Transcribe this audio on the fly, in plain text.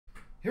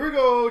Here we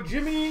go,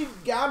 Jimmy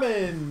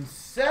Gammon,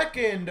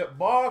 second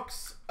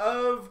box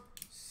of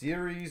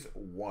Series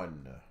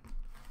 1.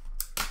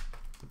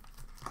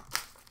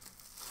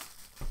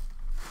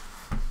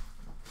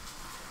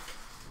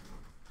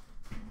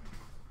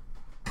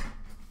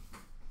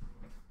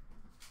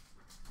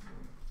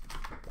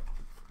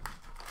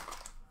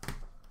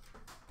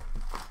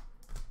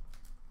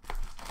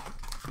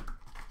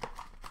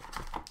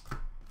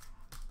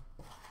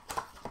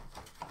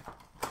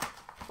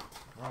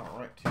 All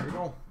right, here we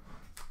go.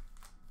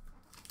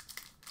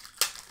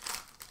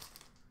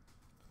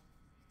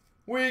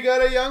 We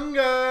got a Young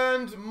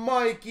Guns,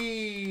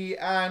 Mikey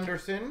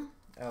Anderson.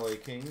 LA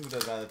Kings,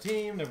 doesn't have the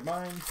team, never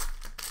mind.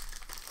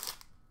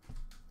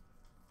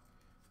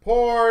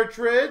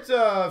 Portrait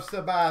of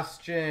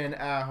Sebastian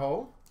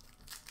Aho.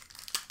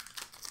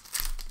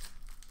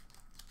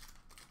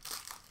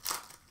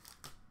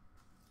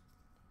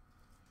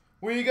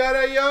 We got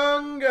a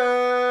Young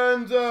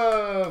Guns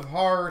of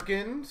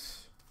Harkins.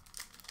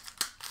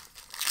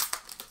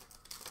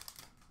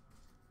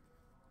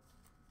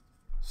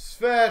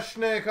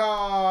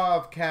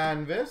 Sveshnikov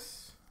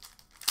canvas.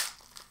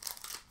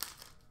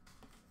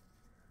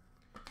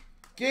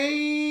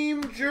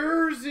 Game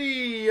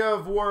jersey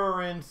of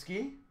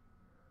Werenski.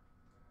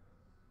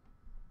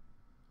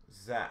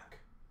 Zach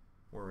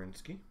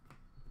Werenski.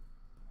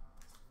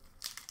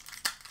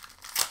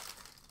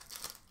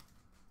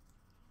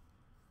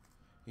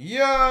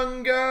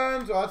 Young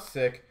Guns, oh that's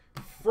sick.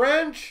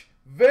 French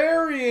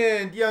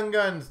variant Young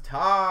Guns,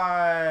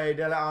 Ty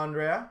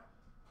Del'Andrea.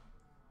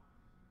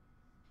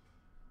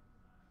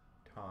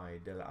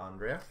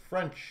 Del'Andrea,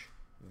 French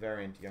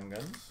variant Young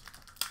Guns.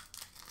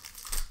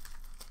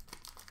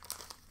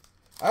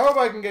 I hope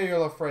I can get your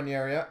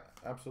Lafreniere, yeah,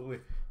 absolutely.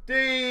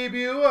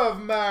 Debut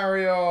of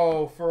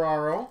Mario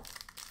Ferraro.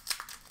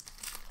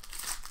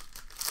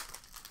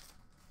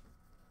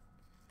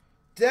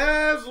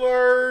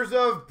 Dazzlers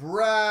of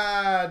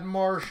Brad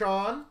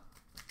Marchand.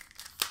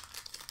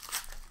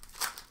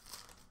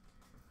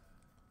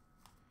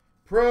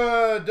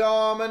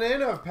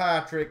 Predominant of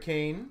Patrick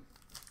Kane.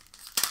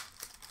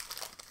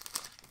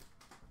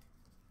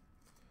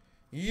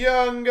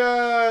 Young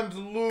Guns,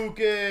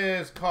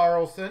 Lucas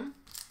Carlson.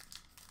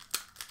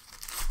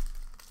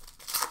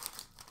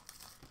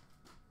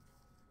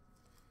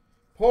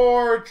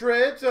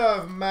 Portrait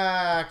of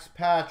Max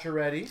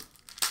Pacioretty.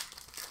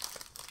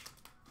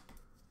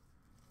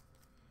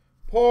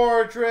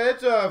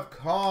 Portrait of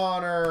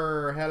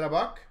Connor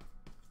Hellebuck.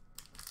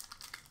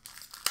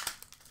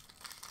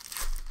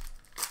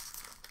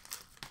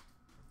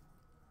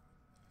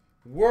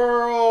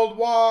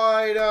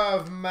 Worldwide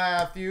of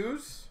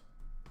Matthews.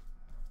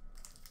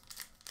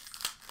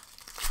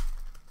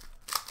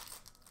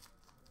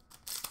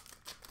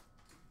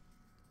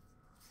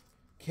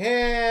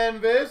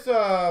 Canvas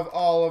of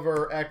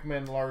Oliver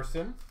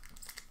Ekman-Larsson.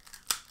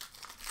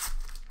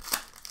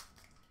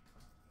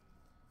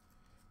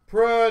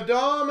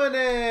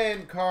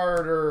 Predominant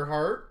Carter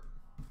Hart.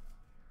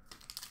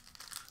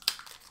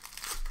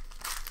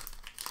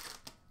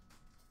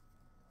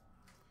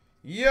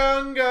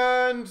 Young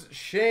Guns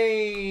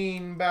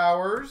Shane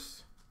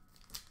Bowers.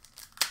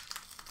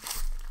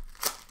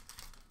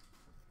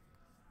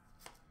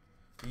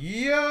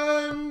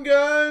 Young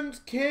Guns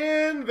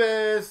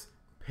Canvas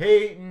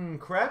Peyton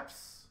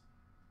Krebs.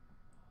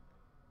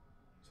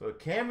 So a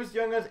canvas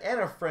Young Guns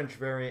and a French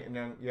variant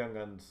in Young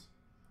Guns.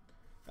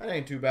 That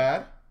ain't too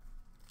bad.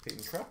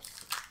 Peyton Krebs.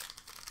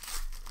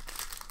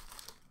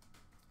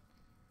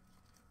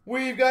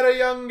 We've got a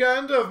Young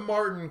Guns of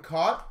Martin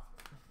Cott.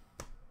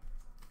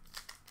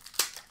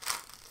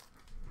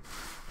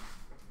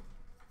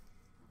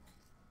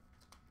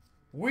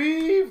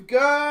 We've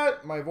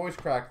got, my voice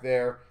cracked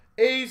there,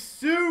 a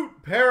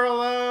suit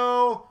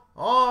parallel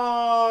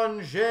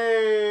on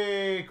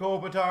Jay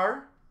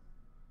Kopitar.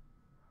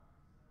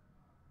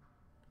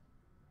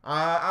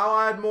 I'll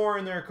add more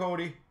in there,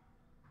 Cody.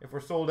 If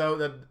we're sold out,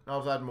 then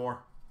I'll add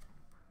more.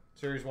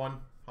 Series 1,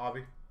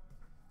 hobby.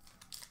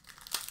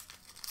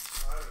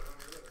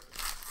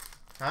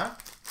 Huh?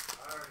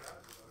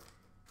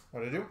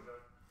 What did I do?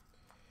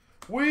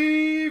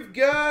 We've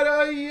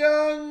got a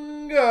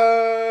Young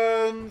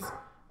Guns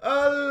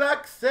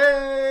Alexei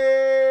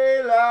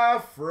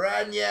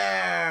Lafreniere.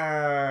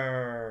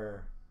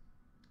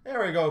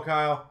 There we go,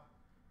 Kyle.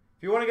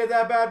 If you want to get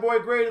that bad boy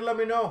graded, let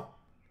me know.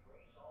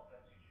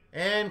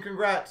 And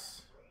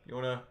congrats. You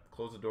want to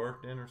close the door,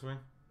 Dan, or something?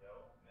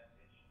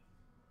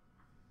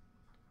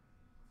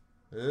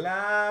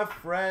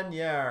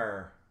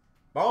 Lafreniere.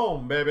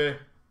 Boom, baby.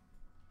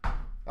 That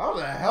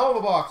was a hell of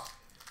a box.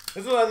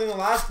 This is, I think, the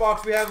last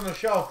box we had on the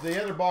shelf. The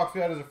other box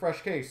we had is a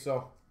fresh case,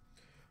 so.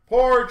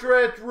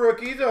 Portrait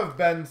rookies of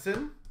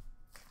Benson.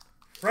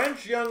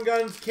 French Young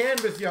Guns,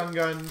 Canvas Young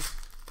Guns,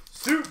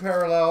 Suit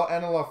Parallel,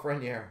 and a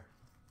Lafreniere.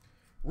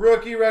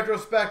 Rookie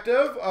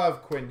retrospective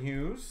of Quinn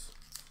Hughes.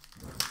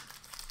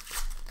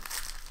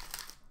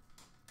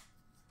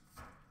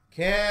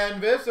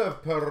 Canvas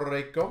of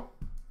Perico.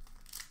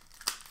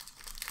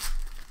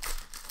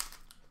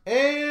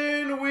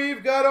 And we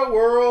we've got a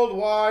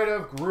worldwide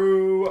of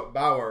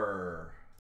Grubauer.